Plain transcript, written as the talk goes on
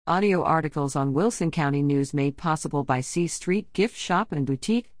Audio articles on Wilson County News made possible by C Street Gift Shop and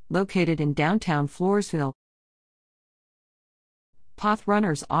Boutique, located in downtown Floresville. POTH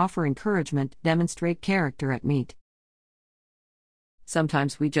runners offer encouragement, demonstrate character at meet.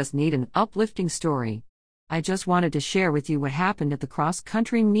 Sometimes we just need an uplifting story. I just wanted to share with you what happened at the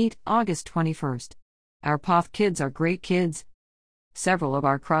cross-country meet August 21st. Our POTH kids are great kids. Several of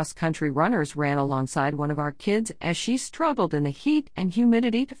our cross-country runners ran alongside one of our kids as she struggled in the heat and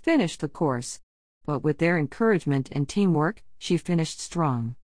humidity to finish the course. But with their encouragement and teamwork, she finished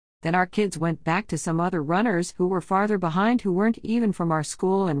strong. Then our kids went back to some other runners who were farther behind who weren't even from our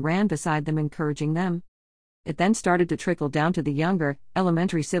school and ran beside them, encouraging them. It then started to trickle down to the younger,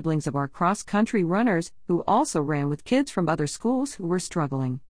 elementary siblings of our cross-country runners who also ran with kids from other schools who were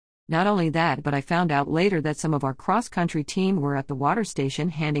struggling. Not only that, but I found out later that some of our cross-country team were at the water station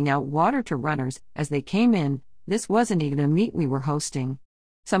handing out water to runners as they came in. This wasn't even a meet we were hosting.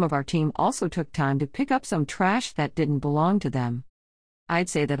 Some of our team also took time to pick up some trash that didn't belong to them. I'd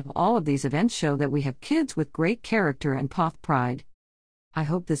say that all of these events show that we have kids with great character and POTH pride. I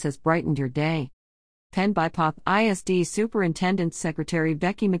hope this has brightened your day. Penned by POTH ISD Superintendent Secretary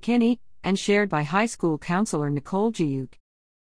Becky McKinney and shared by High School Counselor Nicole Giuk.